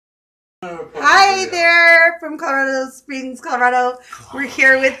from Colorado Springs, Colorado. We're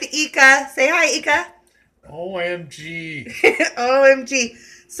here with Eeka. Say hi, Eeka. OMG. OMG.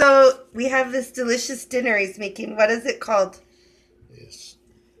 So we have this delicious dinner he's making. What is it called? It's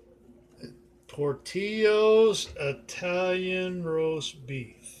Portillos Italian roast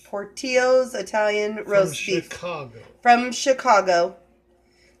beef. Portillos Italian roast beef. Chicago. From Chicago.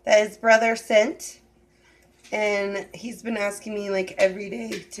 That his brother sent. And he's been asking me like every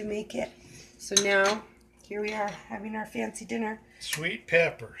day to make it. So now, here we are having our fancy dinner. Sweet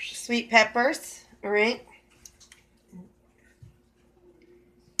peppers. Sweet peppers. All right.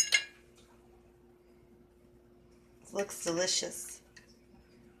 It looks delicious.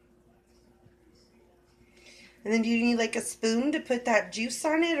 And then do you need like a spoon to put that juice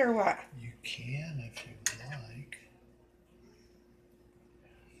on it or what? You can if you like.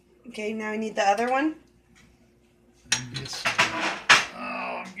 Okay, now I need the other one.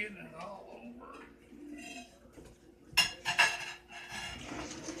 Oh, I'm getting it all over.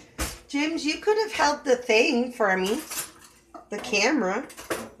 James, you could have held the thing for me. The camera.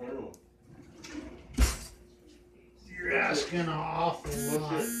 You're asking an awful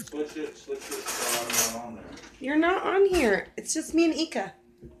lot. Switch it so I'm not on there. You're not on here. It's just me and Eeka.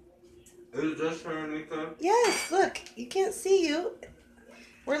 Is it just her and Eeka? Yes, look. You can't see you.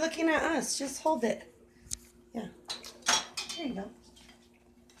 We're looking at us. Just hold it. Yeah. There you go.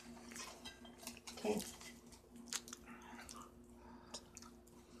 Okay.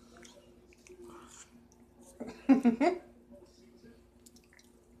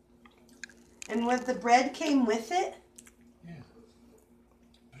 And what the bread came with it? Yeah.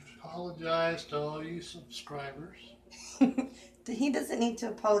 I apologize to all you subscribers. He doesn't need to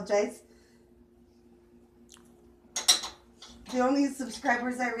apologize. The only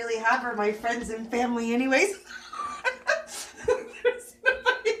subscribers I really have are my friends and family anyways. There's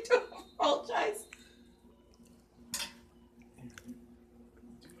nobody to apologize.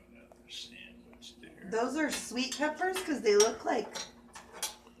 Those are sweet peppers because they look like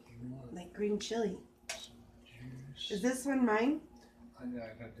green chili. Is this one mine?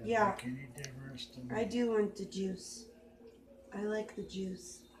 Yeah. I do want the juice. I like the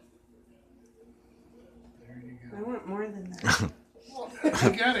juice. There you go. I want more than that.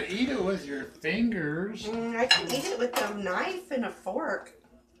 You gotta eat it with your fingers. I can eat it with a knife and a fork.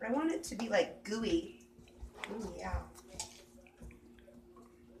 I want it to be like gooey. Oh yeah.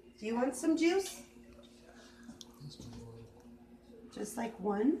 Do you want some juice? Just like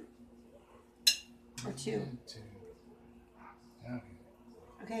one? Or two?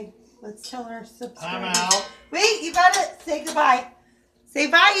 Okay, let's tell our subscribers. I'm out. Wait, you gotta say goodbye. Say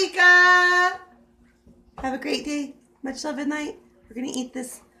bye, Eeka. Have a great day. Much love and light. We're gonna eat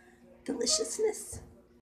this deliciousness.